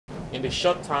In the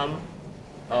short term,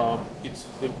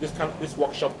 this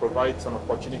workshop provides an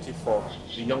opportunity for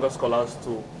the younger scholars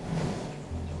to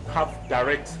have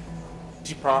direct,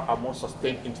 deeper, and more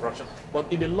sustained interaction. But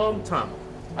in the long term,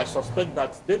 I suspect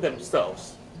that they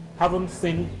themselves haven't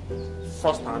seen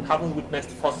firsthand, haven't witnessed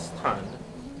firsthand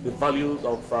the values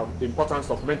of the importance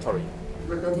of mentoring.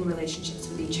 We're building relationships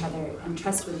with each other and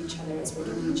trust with each other as we're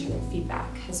giving each other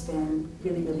feedback has been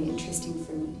really, really interesting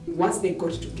for me. Once they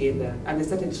got together and they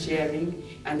started sharing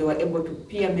and they were able to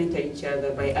peer mentor each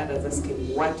other by others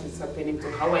asking what is happening to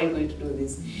how are you going to do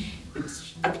this, it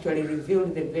actually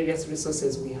revealed the various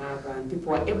resources we have, and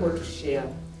people were able to share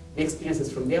the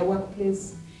experiences from their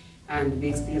workplace and the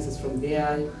experiences from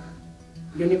their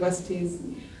universities.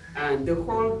 And the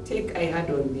whole take I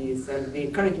had on this and the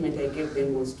encouragement I gave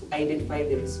them was to identify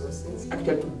the resources,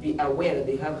 actually to be aware that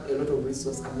they have a lot of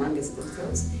resources amongst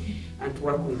themselves, and to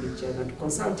work with each other, to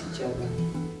consult each other,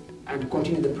 and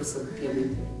continue the process of peer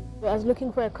mentoring. I was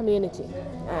looking for a community,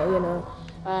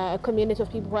 a community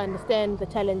of people who understand the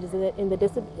challenges in the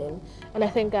discipline, and I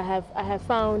think I have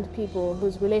found people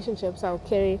whose relationships I'll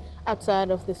carry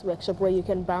outside of this workshop, where you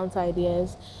can bounce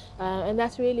ideas, and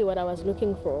that's really what I was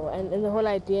looking for. And the whole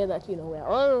idea that we're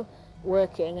all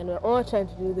working and we're all trying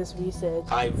to do this research.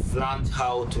 I've learned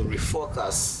how to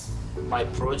refocus my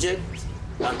project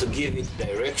and to give it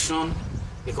direction,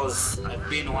 because I've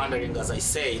been wondering, as I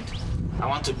said, I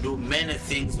want to do many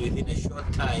things within a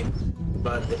short time,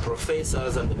 but the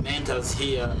professors and the mentors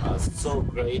here are so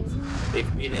great.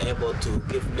 They've been able to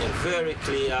give me a very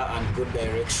clear and good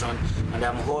direction, and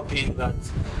I'm hoping that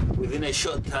within a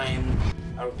short time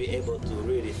I'll be able to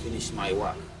really finish my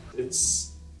work.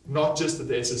 It's not just that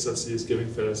the SSRC is giving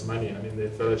fellows money. I mean, there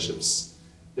are fellowships.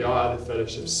 There are other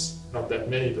fellowships, not that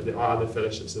many, but there are other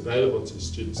fellowships available to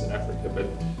students in Africa.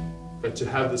 But to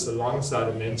have this alongside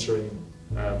a mentoring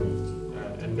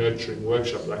and nurturing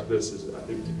workshop like this is, I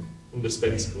think,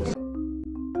 indispensable.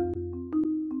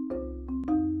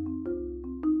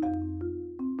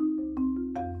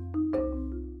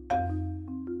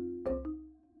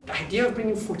 The idea of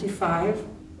bringing 45,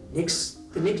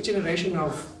 the next generation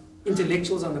of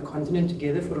intellectuals on the continent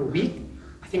together for a week,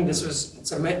 I think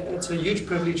it's a huge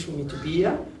privilege for me to be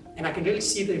here, and I can really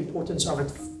see the importance of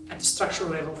it at the structural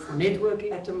level for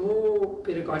networking, at a more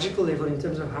pedagogical level in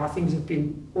terms of how things have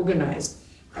been organized.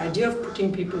 The idea of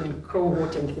putting people in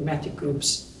cohort and thematic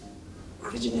groups,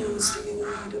 originally I was thinking,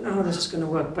 I don't know how this is going to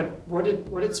work, but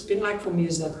what it's been like for me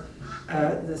is that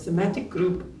the thematic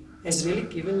group has really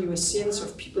given you a sense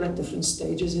of people at different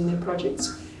stages in their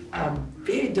projects,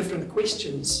 very different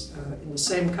questions in the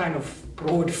same kind of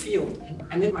broad field.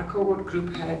 And then my cohort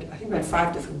group had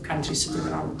 5 different countries sitting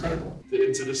around the table. The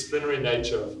interdisciplinary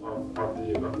nature of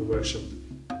the workshop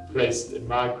placed in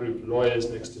my group lawyers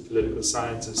next to political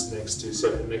scientists, next to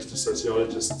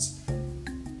sociologists,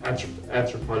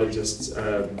 anthropologists,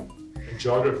 and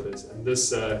geographers, and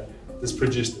this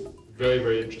produced a very,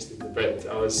 very interesting debate.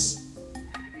 I was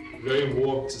very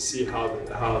warmed to see how the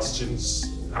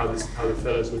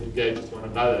fellows would engage with one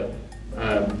another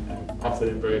and offer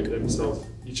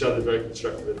each other very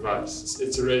constructive advice.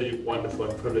 It's a really wonderful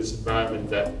and privileged environment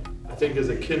that I think is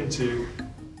akin to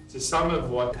some of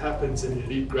what happens in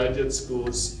elite graduate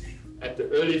schools at the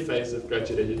early phase of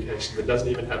graduate education, but doesn't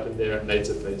even happen there in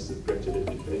later phases of graduate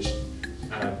education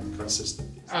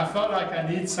consistently. I felt like I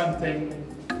need something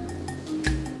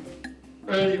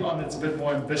early on that's a bit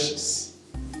more ambitious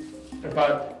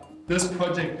about this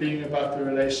project being about the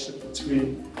relationship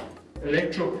between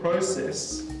electoral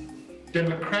process,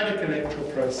 democratic electoral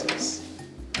process,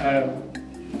 and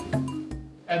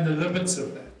the limits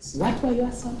of that. What were your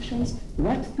assumptions?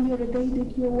 What theory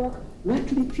guided your work?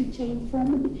 What literature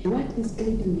informed it? What is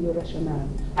guiding your rationale?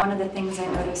 One of the things I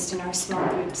noticed in our small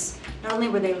groups, not only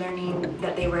were they learning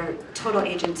that they were total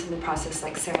agents in the process,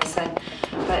 like Sarah said,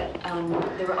 but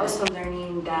they were also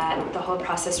learning that the whole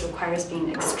process requires being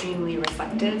extremely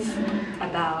reflective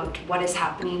about what is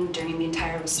happening during the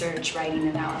entire research, writing,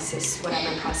 analysis,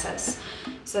 whatever process.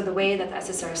 So the way that the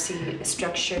SSRC is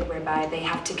structured, whereby they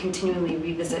have to continually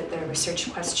revisit their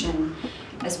research question,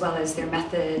 as well as their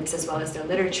methods, as well as their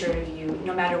literature review,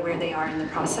 no matter where they are in the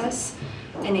process,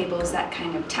 enables that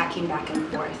kind of tacking back and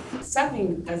forth.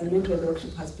 Serving as a mentor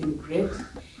workshop has been great,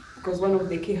 because one of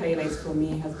the key highlights for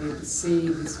me has been to see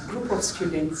this group of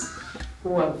students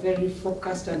who are very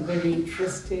focused and very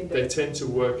interested. They tend to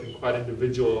work in quite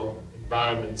individual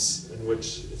environments in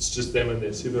which it's just them and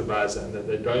their supervisor, and that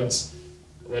they don't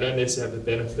necessarily have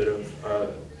the benefit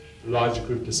of large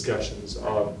group discussions,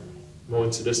 of more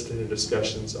interdisciplinary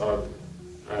discussions, of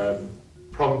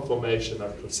problem formation,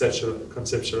 of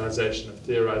conceptualization, of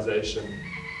theorization,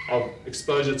 of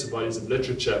exposure to bodies of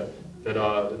literature that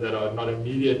are not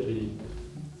immediately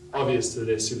obvious to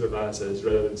their supervisor as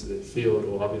relevant to their field,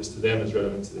 or obvious to them as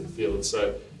relevant to their field.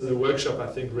 So the workshop, I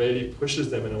think, really pushes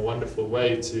them in a wonderful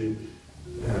way to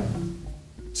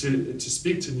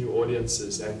speak to new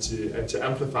audiences and to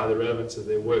amplify the relevance of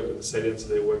their work and the salience of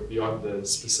their work beyond the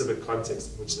specific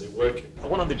context in which they work.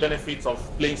 One of the benefits of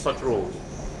playing such roles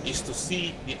is to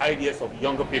see the ideas of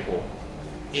younger people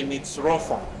in its raw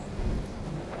form,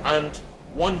 and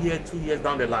 1 year, 2 years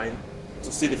down the line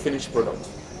to see the finished product.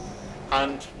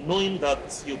 And knowing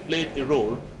that you played a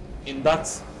role in that,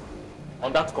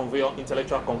 on that conveyor,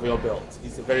 intellectual conveyor belt,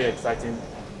 is a very exciting,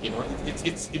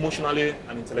 it's emotionally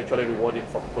and intellectually rewarding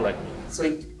for people like me. So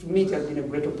to me, it has been a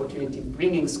great opportunity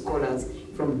bringing scholars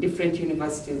from different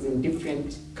universities in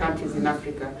different countries in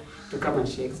Africa to come and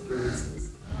share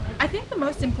experiences. I think the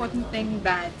most important thing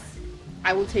that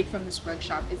I will take from this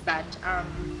workshop is that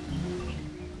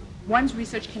one's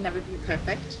research can never be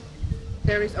perfect.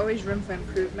 There is always room for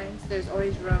improvement. There's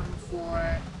always room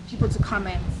for people to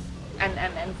comment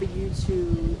and for you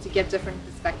to get different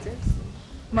perspectives.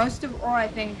 Most of all, I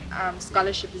think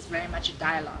scholarship is very much a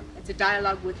dialogue. It's a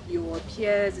dialogue with your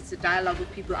peers. It's a dialogue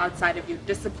with people outside of your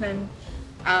discipline,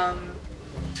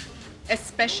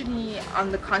 especially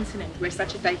on the continent where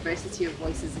such a diversity of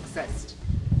voices exist,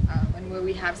 and where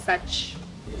we have such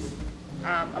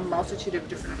a multitude of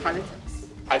different politics.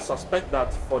 I suspect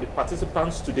that for the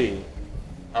participants today,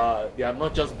 they are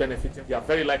not just benefiting, they are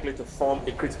very likely to form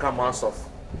a critical mass of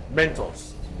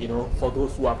mentors, for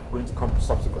those who are going to come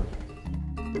subsequently.